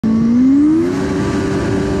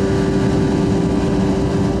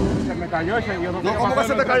cayó ese. Yo no, ¿Cómo que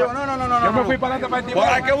se te cayó? No. Yo me fui para adelante para el Pues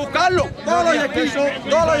hay que buscarlo. Todos los Jetskis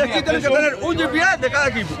tienen que tener un GPS de cada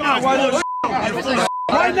equipo.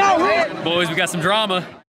 Boys, we got some drama.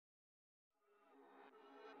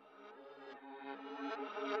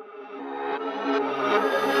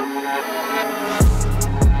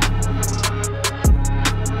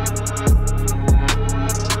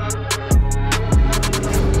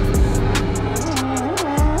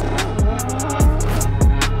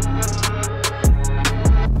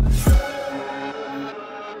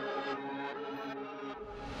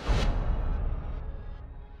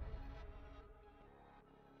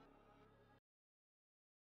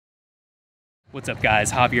 What's up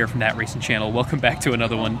guys, Javier from That Racing Channel. Welcome back to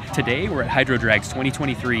another one. Today we're at Hydro Drags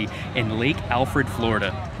 2023 in Lake Alfred,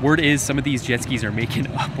 Florida. Word is some of these jet skis are making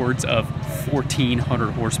upwards of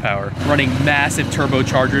 1,400 horsepower, running massive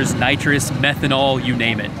turbochargers, nitrous, methanol, you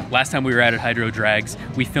name it. Last time we were at Hydro Drags,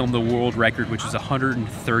 we filmed the world record, which was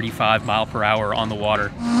 135 miles per hour on the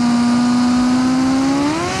water.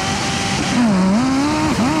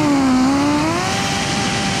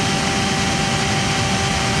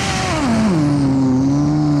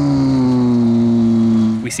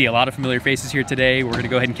 We see a lot of familiar faces here today. We're gonna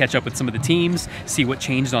go ahead and catch up with some of the teams, see what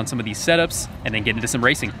changed on some of these setups, and then get into some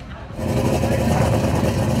racing.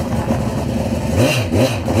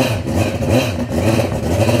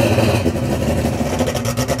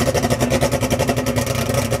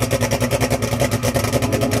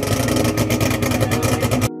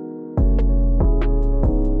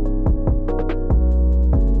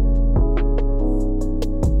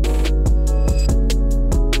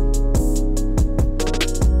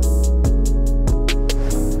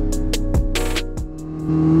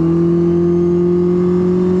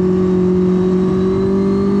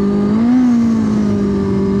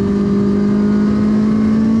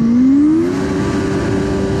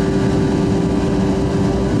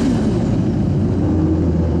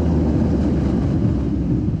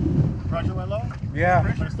 Yeah.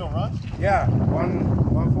 But it still runs? Yeah,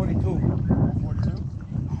 142. 142?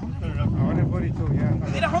 142, yeah.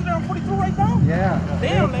 You need 142 right now? Yeah.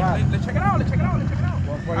 Damn, let's check it out, let's check it out, let's check it out.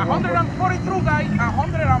 142 guys,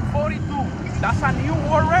 142. That's a new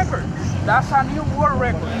world record. That's a new world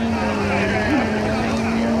record.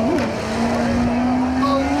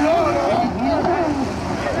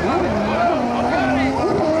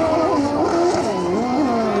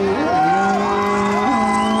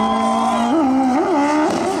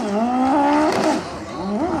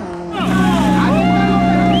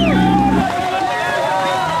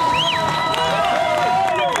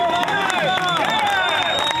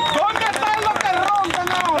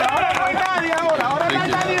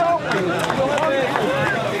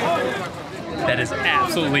 That is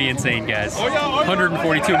absolutely insane, guys.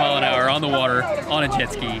 142 mile an hour on the water on a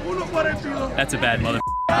jet ski. That's a bad mother.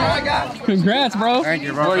 Congrats, bro. Thank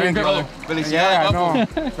you, bro. Thank you, brother. Yeah, no.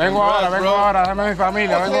 Vengo ahora, dame mi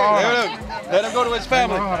familia, vengo ahora. Let him go to his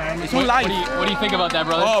family. It's too light. What do you think about that,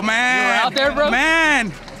 brother? Oh, man. You were out there, bro?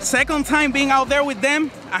 Man, second time being out there with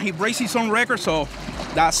them, and he breaks his own record, so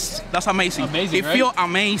that's amazing. Amazing, It right? feels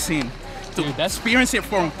amazing to experience it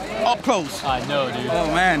from up close. I know, dude. Oh,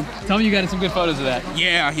 man. Tell me you got some good photos of that.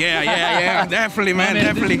 Yeah. Definitely, man,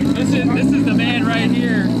 definitely. This is the man right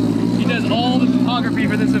here. He does all the photography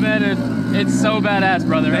for this event, and it's so badass,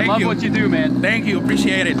 brother. I love what you do, man. Thank you,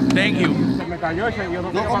 appreciate it. Thank you. Me cayó ese. Yo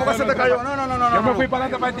no, ¿Cómo que se te cayó? No. Yo me fui para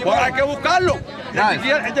adelante para el Pues hay que buscarlo.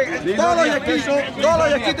 Todos los Jetskis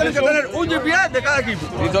tienen que tener un GPS de cada equipo.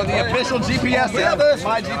 These are the official GPS.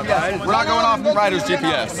 My GPS. We're not going off the rider's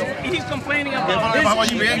GPS. He's complaining about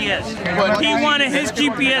his GPS. He wanted his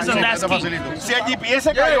GPS on that ski. Si el GPS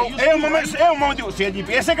se cayó, es un momento, si el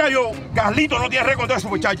GPS se cayó, Carlito no tiene récord de esos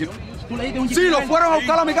muchachos. Sí, lo fueron a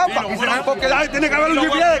buscar a mi campa, porque tiene que haber un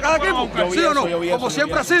GPS de cada equipo, ¿sí o no? Como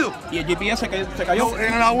siempre ha sido. Y el GPS se cayó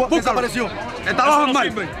En el agua, desapareció. Está bajo el mar.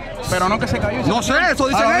 pero no que se cayó. No sé, eso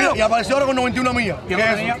dicen ellos. Y apareció ahora con 91 millas.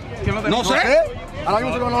 No sé. Ahora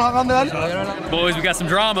mismo nos acaban de dar. Boys, we got some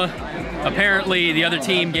drama. Apparently, the other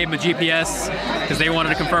team gave him a GPS because they wanted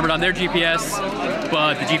to confirm it on their GPS,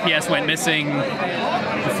 but the GPS went missing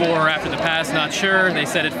before or after the pass, not sure. They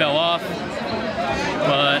said it fell off,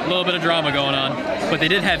 but a little bit of drama going on. But they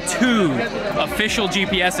did have 2 official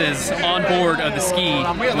GPSs on board of the ski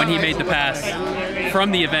when he made the pass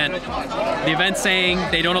from the event. The event saying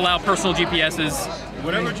they don't allow personal GPSs.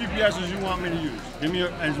 Whatever GPSs you want me to use. Give me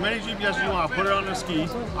as many GPSs you want. I'll put it on the ski.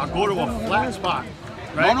 I'll go to a flat spot.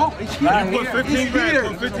 right? No, You put 15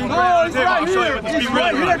 grand. Put 15 grand on the table. I'll show you what the speed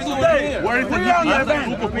really runs. Where is the GPS?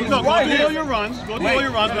 No, go do all your runs. Go do all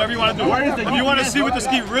your runs, whatever you want to do. If you want to see what the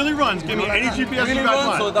ski really runs, give me any GPS you guys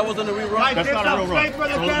want. So that wasn't a rerun? That's not a real run.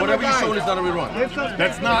 So whatever you showed is not a rerun.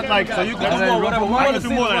 That's not like, so you can do whatever. We want to do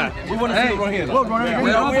more than that. We want to see it right here. Look, that's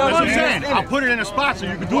what I'm saying. I'll put it in a spot so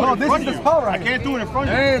you can do it in front of you. I can't do it in front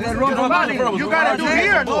of you. Hey, that's wrong. You gotta do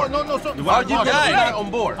here. No. How'd you get that on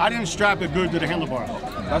board? I didn't strap it good to the handlebar.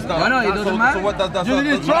 That's not. No, it doesn't matter. So what? That's You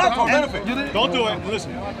didn't drop benefit. Don't do it.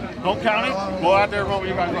 Listen. Don't count it. Go out there and run what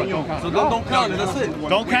you guys run. Don't count it. So don't count it. That's it.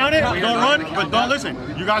 Don't count it. Don't run. But don't listen.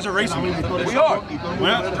 You guys are racing me. We are.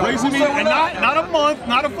 Racing me, and not a month,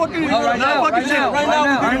 not a fucking, Right now. Right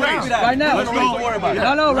Let's go.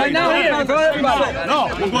 No, right now. No,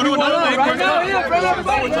 we'll go to another thing. Right now, here, for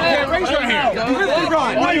everybody. Race right here.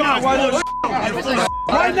 All you guys.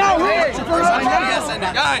 Right now, here.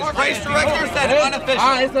 Guys, race director said unofficial.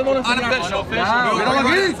 Unofficial. We don't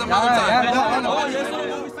agree. Some other time.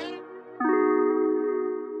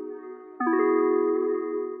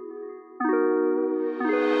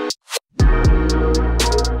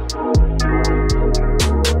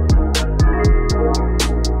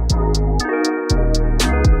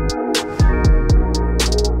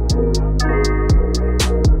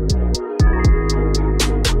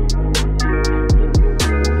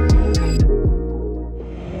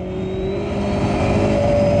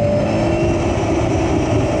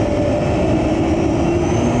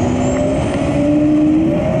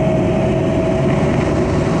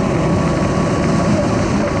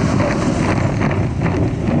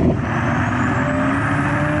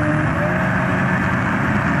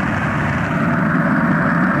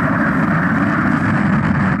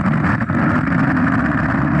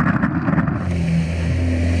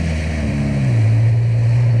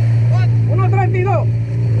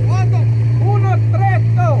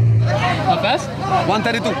 How fast?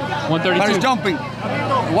 132. 132. But it's jumping.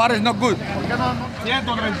 The water is not good.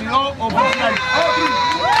 132 over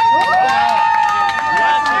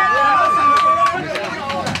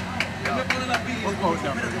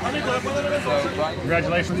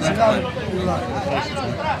Congratulations.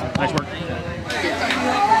 Nice work.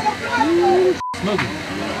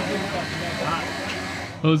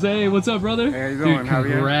 Jose, what's up, brother? How you doing? Dude, How are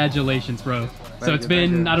you? congratulations, bro. So it's you,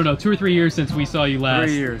 been, I don't know, 2 or 3 years since we saw you last.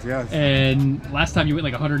 3 years, yes. And last time you went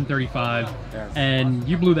like 135. Yes. And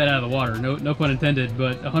you blew that out of the water. No pun intended,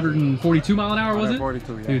 but 142 mile an hour, was it?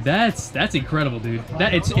 142, yeah. Dude, that's incredible, dude.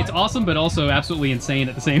 It's awesome, but also absolutely insane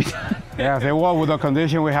at the same time. Yes, it was. With the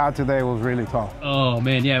condition we had today, it was really tough. Oh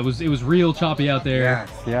man, yeah, it was real choppy out there. Yes,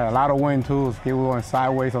 yeah, a lot of wind too. Ski was going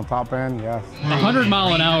sideways on top end, yes. 100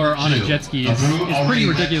 mile an hour on a jet ski is pretty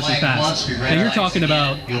ridiculously fast. And you're talking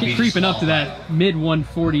about creeping up to that mid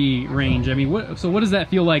 140 range. I mean, what does that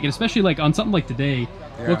feel like? And especially like on something like today,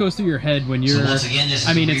 what goes through your head when you're,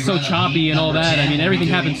 I mean, it's so choppy and all that. I mean, everything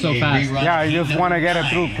happens so fast. Yeah, you just want to get it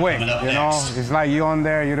through quick, you know? It's like you on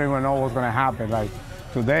there, you don't even know what's going to happen. Like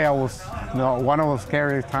today I was, one of the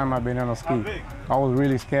scariest time I've been on a ski. I was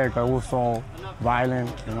really scared because it was so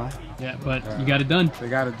violent, you know? Yeah, but you got it done. We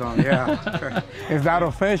got it done, yeah. It's not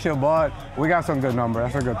official, but we got some good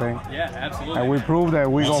numbers. That's a good thing. Yeah, absolutely. And we proved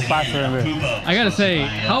that we go faster than this. I gotta say,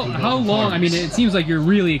 how long? I mean, it seems like you're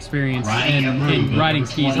really experienced in riding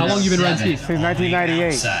skis. How long you been riding skis? Since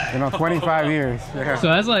 1998. You know, 25 years. Yeah. So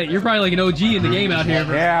that's like you're probably like an OG in the game out here.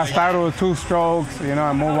 Yeah, I started with 2 strokes, you know,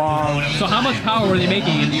 and move on. So how much power were they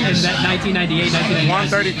making in that 1998, 1999?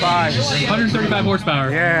 135. 135 horsepower.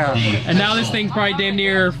 Yeah. And now this thing's probably damn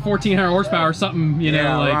near 1,400 horsepower, something, you know,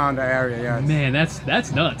 yeah, like around the area, yeah. Man,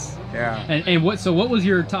 that's nuts. Yeah. And what was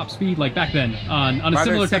your top speed like back then on a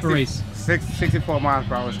similar type of race? 64 miles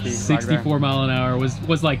per hour speed. 64 mile an hour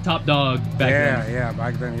was like top dog back then. Yeah,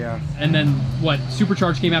 back then, yeah. And then what?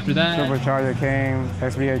 Supercharge came after that. Supercharger came,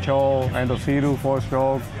 SBHO, Endocidu,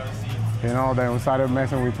 4-stroke. You know, then we started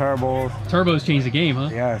messing with turbos. Turbos changed the game, huh?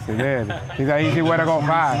 Yes, it did. It's an easy way to go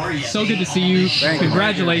fast. So good to see you. Thank you.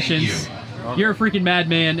 Congratulations. You're a freaking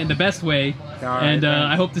madman in the best way. All right, and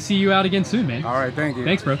I hope to see you out again soon, man. All right, thank you.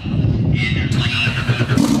 Thanks, bro.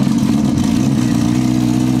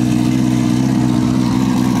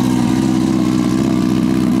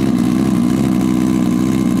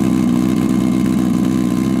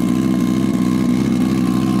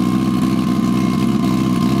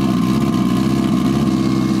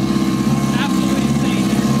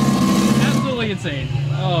 Absolutely insane.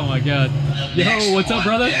 Oh my God. Yo, what's up,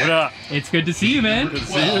 brother? What up? It's good to see you, man. Good to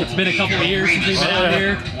see you. It's been a couple of years since we've been out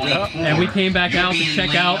here, and we came back out to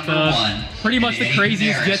check out pretty much the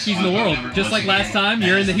craziest jet skis in the world. Just like last time,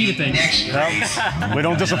 you're in the heat of things. Yep. We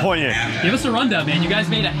don't disappoint you. Give us a rundown, man. You guys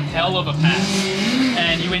made a hell of a pass,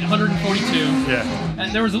 and you went 142. Yeah.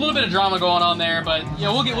 And there was a little bit of drama going on there, but you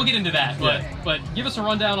know we'll get into that. But give us a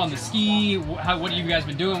rundown on the ski. What have you guys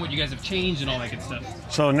been doing? What you guys have changed and all that good stuff.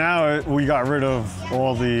 So now we got rid of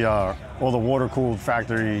all the water-cooled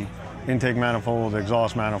factory intake manifold,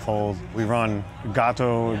 exhaust manifold. We run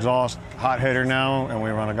Gato exhaust hot header now, and we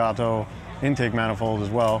run a Gato intake manifold as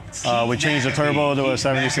well. We changed the turbo to a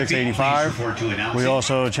 7685. We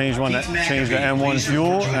also changed the M1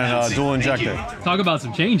 fuel and dual injector. Talk about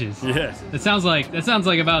some changes. Yeah. That sounds like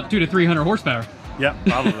about 200 to 300 horsepower. Yeah,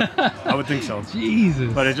 probably. I would think so.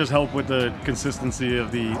 Jesus. But it just helped with the consistency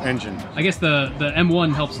of the engine. I guess the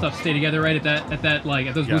M1 helps stuff stay together, right?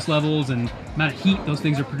 At those boost levels and amount of heat those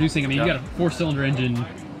things are producing. I mean, you got a 4-cylinder engine.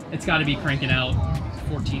 It's got to be cranking out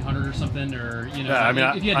 1400 or something, or you know, yeah, I mean,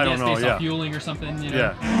 if you had gas based on fueling or something, you know.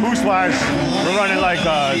 Yeah. Boost wise, we're running like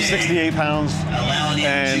 68 pounds,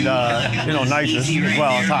 and you know, nitrous as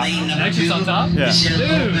well on top. Nitrous on top? Yeah.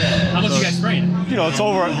 Dude, how much you guys spraying? You know, it's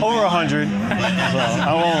over 100. So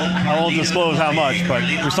I won't disclose how much, but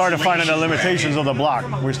we started finding the limitations of the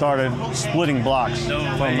block. We started splitting blocks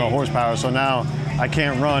from the horsepower, so now I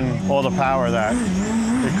can't run all the power that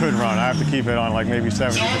it could run. I have to keep it on like maybe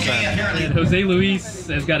 70%. And Jose Luis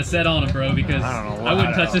has got a set on him, bro, because I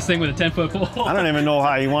wouldn't touch this thing with a 10-foot pole. I don't even know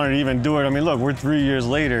how he wanted to even do it. I mean, look, we're 3 years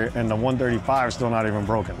later, and the 135 is still not even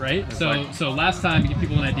broken. Right? So last time, to give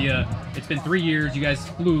people an idea, it's been 3 years. You guys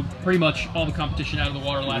blew pretty much all the competition out of the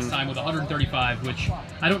water last time with 135, which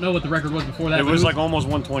I don't know what the record was before that. It was like almost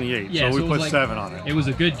 128, yeah, so we put 7 on it. It was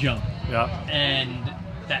a good jump. Yeah. And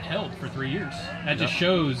that held for 3 years. That just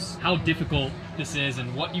shows how difficult this is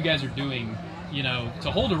and what you guys are doing, you know, to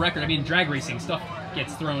hold a record. I mean, drag racing, stuff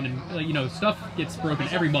gets thrown and, you know, stuff gets broken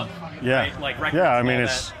every month. Yeah. Right? Like records, yeah, I mean,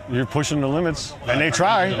 you're pushing the limits. And they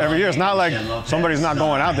try every year. It's not like somebody's not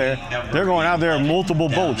going out there. They're going out there multiple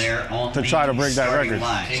boats to try to break that record.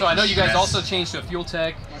 So I know you guys also changed to a fuel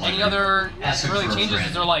tech. Any other really changes?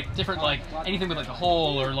 Is there like different, like anything with like a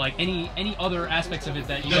hole or like any other aspects of it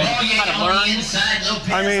that you guys kind of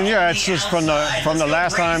learned? I mean, yeah, it's just from the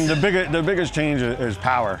last time. The biggest change is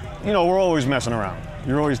power. You know, we're always messing around.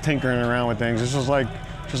 You're always tinkering around with things. It's just like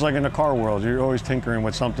in the car world. You're always tinkering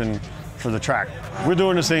with something for the track. We're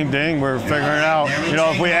doing the same thing. We're figuring out, you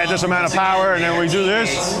know, if we add this amount of power and then we do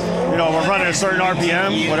this, you know, we're running a certain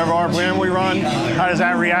RPM, whatever RPM we run, how does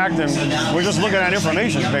that react? And we're just looking at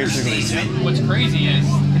information, basically. What's crazy is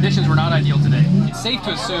conditions were not ideal today. It's safe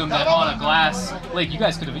to assume that on a glass lake, you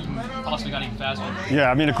guys could have even possibly gone even faster. Yeah,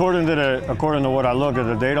 I mean, according to what I look at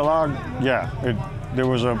the data log, yeah, there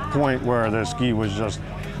was a point where the ski was just,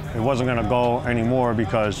 it wasn't going to go anymore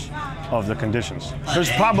because of the conditions.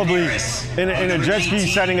 There's probably, in a jet ski,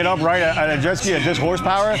 setting it up right at a jet ski at this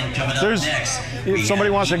horsepower, if somebody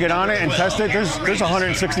wants to get on it and test it, there's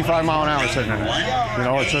 165 mile an hour sitting in it. You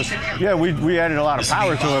know, it's just, yeah, we added a lot of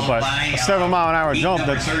power to it, but a 7 mile an hour jump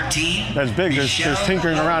that's big. There's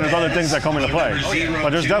tinkering around, there's other things that come into play. But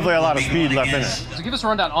there's definitely a lot of speed left in it. So give us a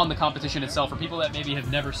rundown on the competition itself for people that maybe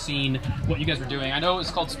have never seen what you guys were doing. I know it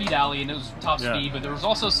was called Speed Alley and it was top speed, but there was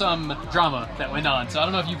also some drama that went on. So I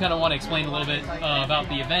don't know if you kind of want to explain a little bit about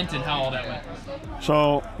the event and how all that went.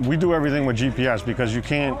 So we do everything with GPS because you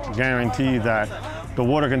can't guarantee that the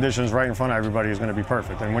water conditions right in front of everybody is going to be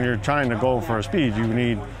perfect. And when you're trying to go for a speed, you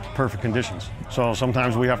need perfect conditions. So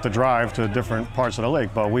sometimes we have to drive to different parts of the lake,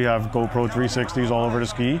 but we have GoPro 360s all over the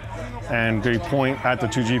ski and they point at the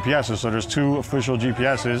 2 GPSs. So there's 2 official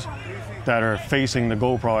GPSs that are facing the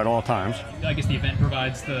GoPro at all times. I guess the event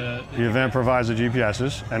provides the event provides the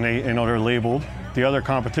GPSs and they're labeled. The other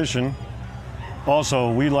competition,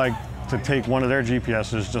 also, we like to take one of their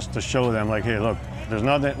GPSs just to show them, like, hey, look, there's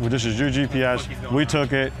nothing, this is your GPS, we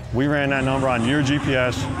took it, we ran that number on your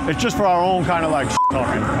GPS. It's just for our own kind of like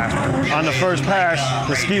talking aspect. On the first pass,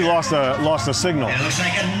 the ski lost a signal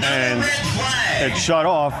and it shut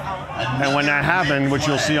off. And when that happened, which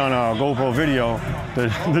you'll see on a GoPro video,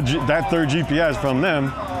 that third GPS from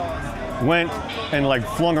them went and like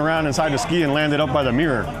flung around inside the ski and landed up by the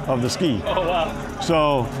mirror of the ski. Oh wow!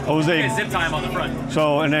 So Jose zip time on the front.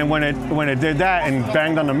 So and then when it did that and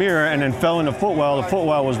banged on the mirror and then fell in the footwell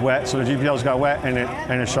was wet, so the GPS got wet and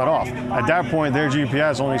it shut off. At that point, their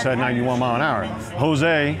GPS only said 91 mile an hour.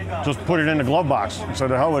 Jose just put it in the glove box and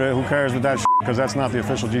said, "The hell with it. Who cares with that shit? Because that's not the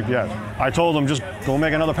official GPS." I told him, just go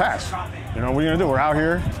make another pass. You know, what are you gonna do? We're out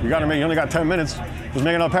here. You only got 10 minutes. Just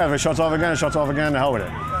make another pass. If it shuts off again, it shuts off again. The hell with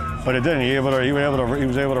it. but it didn't. He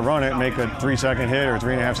was able to run it, make a 3-second hit or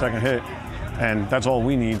 3.5-second hit, and that's all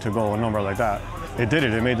we need to go a number like that. It did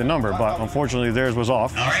it. It made the number, but unfortunately theirs was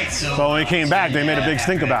off. So when it came back, they made a big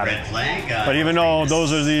stink about it. But even though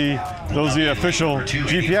those are the official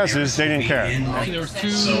GPSs, they didn't care. Actually, there was 2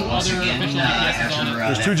 other official GPSs on it.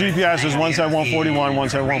 There's 2 GPSs. One said 141, one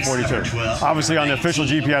said 142. Obviously, on the official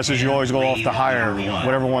GPSs, you always go off the higher,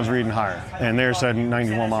 whatever one's reading higher. And theirs said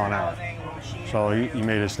 91 mile an hour. So he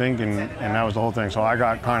made it stink, and that was the whole thing. So I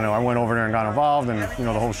went over there and got involved, and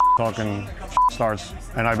the whole talking starts.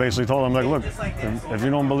 And I basically told him, like, look, if you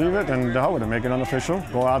don't believe it, then the hell with it, make it unofficial.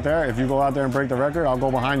 Go out there. If you go out there and break the record, I'll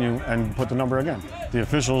go behind you and put the number again. The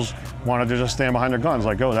officials wanted to just stand behind their guns,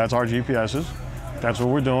 like, yo, that's our GPSs. That's what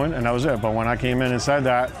we're doing, and that was it. But when I came in and said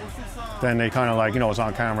that, then they kind of like, it's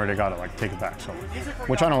on camera, they gotta like take it back. So,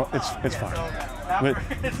 which I don't, it's fine. But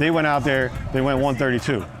they went out there, they went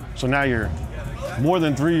 132. So now you're more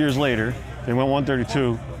than 3 years later, they went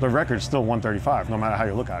 132. The record's still 135, no matter how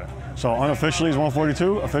you look at it. So unofficially it's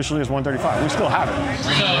 142, officially it's 135. We still have it. So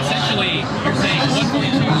essentially, you're saying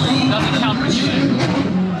 142 doesn't count for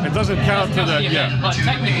you. It doesn't count to the, yeah. But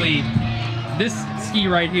technically, this ski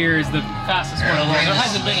right here is the fastest one in the world. There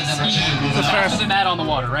hasn't been a ski faster than that on the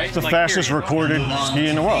water, right? It's the fastest recorded ski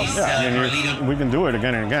in the world. Yeah, I mean, we can do it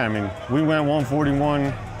again and again. I mean, we went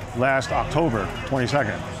 141 last October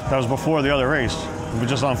 22nd. That was before the other race. But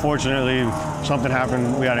just unfortunately, something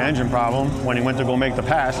happened. We had an engine problem when he went to go make the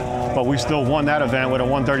pass, but we still won that event with a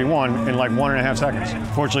 131 in like 1.5 seconds.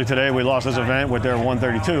 Fortunately today, we lost this event with their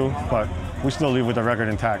 132, but we still leave with the record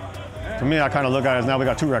intact. To me, I kind of look at it as now we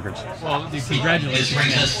got 2 records. Well, congratulations, man.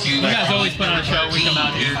 You guys always put on a show. We come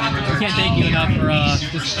out here. We can't thank you enough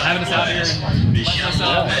for just having us out here and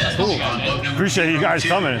letting us cool. Appreciate you guys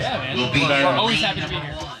coming. Yeah, man. We're always happy to be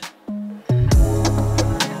here.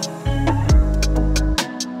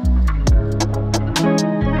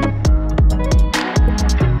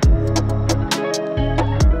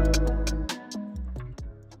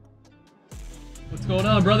 What's going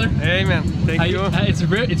on, brother? Hey, man. Thank you.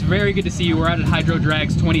 It's very good to see you. We're out at Hydro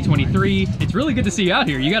Drags 2023. It's really good to see you out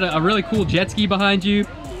here. You got a really cool jet ski behind you.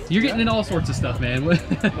 You're getting into all sorts of stuff, man.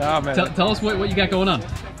 Yeah, man. Tell us what you got going on.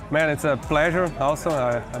 Man, it's a pleasure. Also,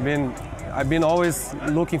 I've been always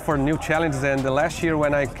looking for new challenges, and the last year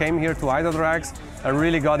when I came here to Hydro Drags, I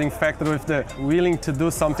really got infected with the willing to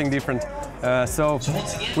do something different. So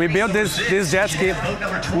we built this jet ski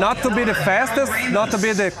not to be the fastest, not to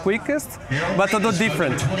be the quickest, but to do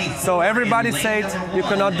different. So everybody said you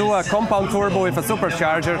cannot do a compound turbo with a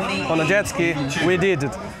supercharger on a jet ski. We did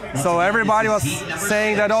it. So everybody was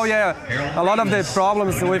saying that, oh yeah, a lot of the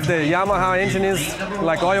problems with the Yamaha engines,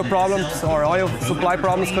 like oil problems or oil supply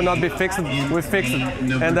problems, could not be fixed. We fixed it.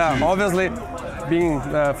 And obviously, being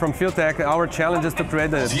from Field Tech, our challenge is to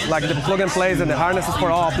create the plug and plays and the harnesses for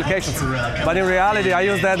all applications. But in reality, I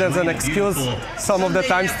use that as an excuse some of the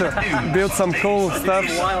times to build some cool stuff.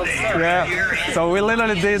 Yeah. So we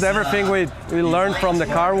literally did everything we learned from the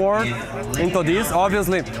car world into this.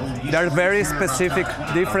 Obviously, there's very specific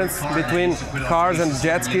difference between cars and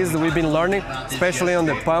jet skis that we've been learning, especially on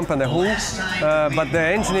the pump and the hood. But the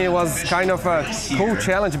engine was kind of a cool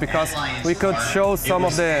challenge because we could show some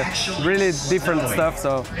of the really different stuff.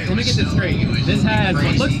 So let me get this straight. This has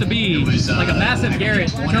what looks to be like a massive Garrett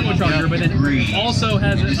turbocharger, but then also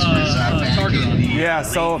has a charger on it. Yeah,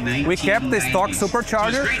 so we kept the stock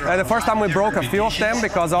supercharger. The first time we broke a few of them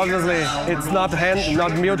because obviously it's not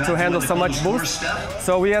built to handle so much boost.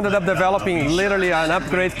 So we ended up developing literally an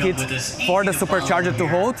upgrade kit for the supercharger to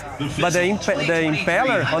hold, but the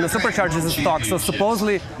impeller on the supercharger is stock. So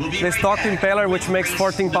supposedly the stock impeller, which makes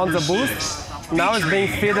 14 pounds of boost, now it's being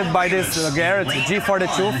fitted by this Garrett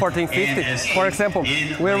G42 1450. For example,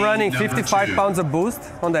 we're running 55 pounds of boost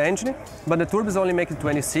on the engine, but the turbo is only making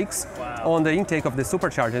 26 on the intake of the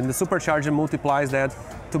supercharger, and the supercharger multiplies that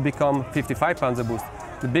to become 55 pounds of boost.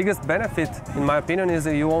 The biggest benefit, in my opinion, is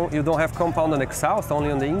that you don't have compound on exhaust, only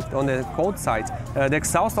on the cold side. The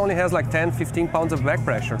exhaust only has like 10-15 pounds of back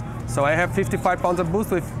pressure. So I have 55 pounds of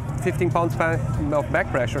boost with 15 pounds of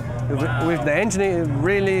back pressure. With the engine, it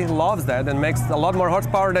really loves that and makes a lot more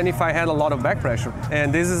horsepower than if I had a lot of back pressure.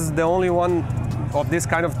 And this is the only one of this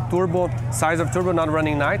kind of turbo, size of turbo, not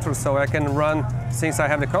running nitrous, so I can run, since I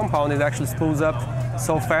have the compound, it actually spools up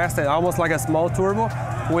so fast, and almost like a small turbo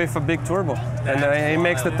with a big turbo. And it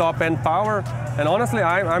makes the top end power. And honestly,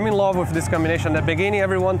 I'm in love with this combination. At the beginning,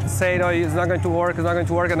 everyone said, oh, it's not going to work, it's not going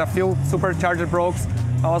to work, and a few supercharger broke.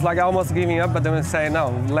 I was like almost giving up, but then we say, no,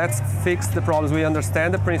 let's fix the problems. We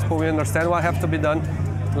understand the principle, we understand what has to be done.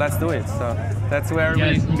 Let's do it. So that's where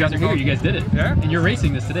you guys are here. You guys did it. Yeah. And you're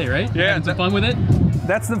racing this today, right? Yeah. Having some fun with it?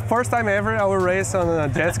 that's the first time ever I will race on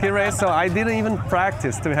a jet ski race, so I didn't even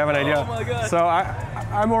practice to have an idea. Oh my God. So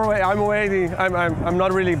I'm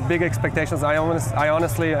not really big expectations.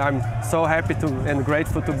 Honestly, I'm so happy and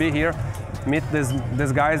grateful to be here, meet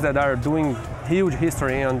these guys that are doing huge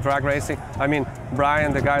history on drag racing. I mean,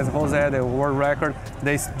 Brian, the guys, Jose, the world record,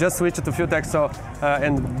 they just switched to Fueltech, so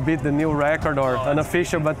and beat the new record or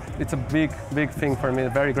unofficial, but it's a big thing for me.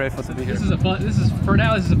 Very grateful to be here. This is a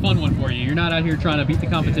fun one for you. You're not out here trying to beat the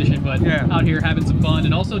competition, but out here having some fun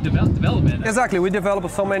and also development. Exactly, we develop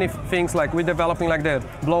so many things, like we're developing like the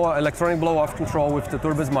electronic blow-off control with the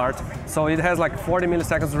Turbo Smart. So it has like 40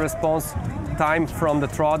 milliseconds response time from the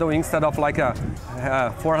throttle instead of like a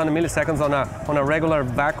 400 milliseconds on a regular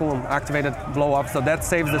vacuum activated blow-off, so that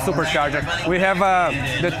saves the supercharger. We have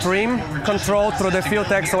the trim control through the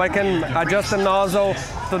Fueltech, so I can adjust the nozzle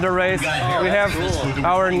to the race. We have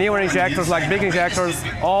our newer injectors, like big injectors,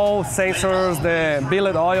 all sensors, the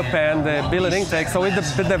billet oil pan, the billet intake. So we're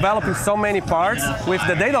developing so many parts with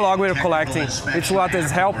the data log we're collecting. It's what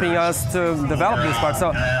is helping us to develop these parts.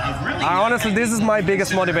 So honestly, this is my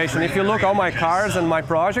biggest motivation. If you look at all my cars and my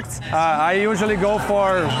projects, I usually go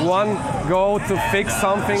for one go to fix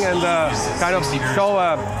something and kind of show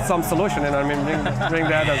some solution, and I mean bring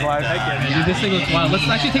that as well. Dude, this thing looks wild. Let's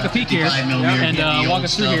actually take a peek here and walk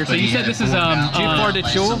us through here. So you said this is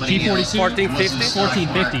G42,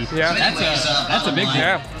 1450. Yeah, that's a big one.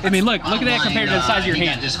 Yeah. I mean, look at that compared to the size of your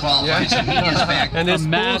hand. Yeah. And it's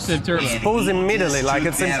massive turbo. It pulls immediately, like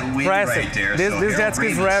it's impressive. This jet ski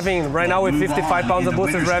is revving right now with 55 pounds of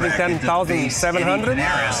boost, is revving 10,700.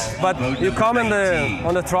 But you come on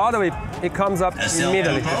the throttle, it comes up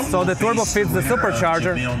immediately. So the turbo feeds the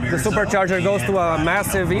supercharger. The supercharger goes to a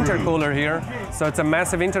massive intercooler here. So it's a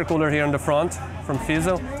massive intercooler here in the front from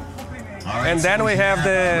Fizzle. And then we have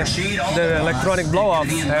the electronic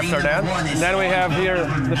blow-offs after that. And then we have here,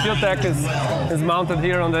 the Fueltech is mounted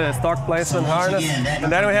here on the stock placement harness.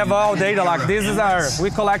 And then we have all data, like this is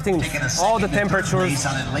we're collecting all the temperatures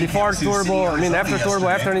before turbo, after turbo,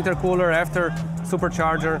 after intercooler, after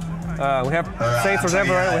supercharger. We have sensors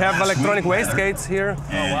everywhere. We have electronic wastegates here.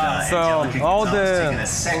 Oh, wow. So all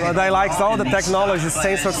all the technology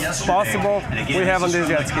sensors possible we have on this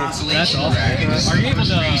jet ski. That's awesome. Are you able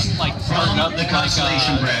to like start up the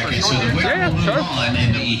constellation bracket? So the yeah, sure. On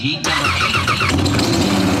in the heat number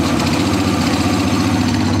 8.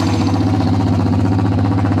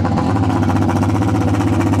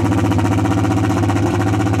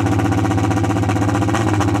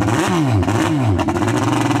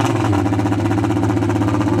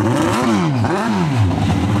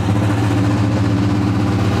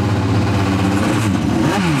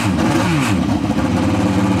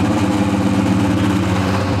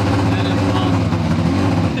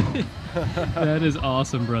 That is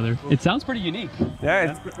awesome, brother. It sounds pretty unique.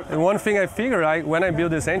 Yeah, one thing I figured, when I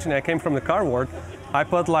built this engine, I came from the car world. I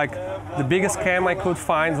put like the biggest cam I could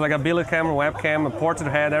find, like a billet camera, webcam, a portrait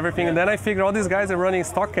head, everything. And then I figured all these guys are running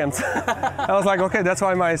stock cams. I was like, okay, that's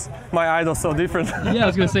why my idol's so different. Yeah, I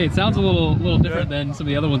was gonna say it sounds a little different than some of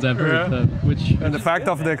the other ones I've heard. And the fact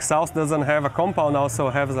of the exhaust doesn't have a compound also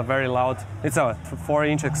has a very loud. It's a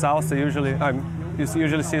 4-inch exhaust. So usually you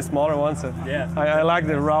usually see smaller ones. So yeah, I like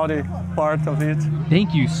the rowdy part of it.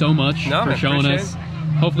 Thank you so much for showing us.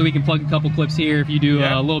 Hopefully we can plug a couple clips here if you do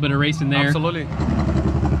a little bit of racing there. Absolutely.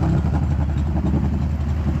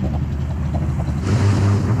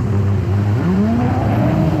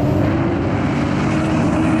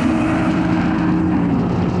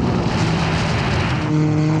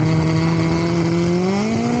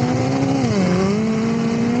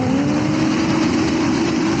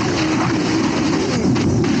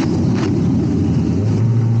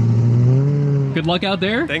 Good luck out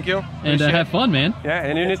there. Thank you. And have fun, man. Yeah,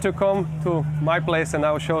 and you need to come to my place and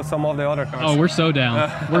I'll show some of the other cars. Oh, we're so down.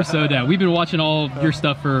 We're so down. We've been watching all of your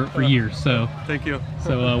stuff for years. So thank you.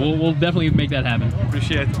 So we'll definitely make that happen.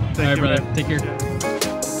 Appreciate it. All right, brother. Take care.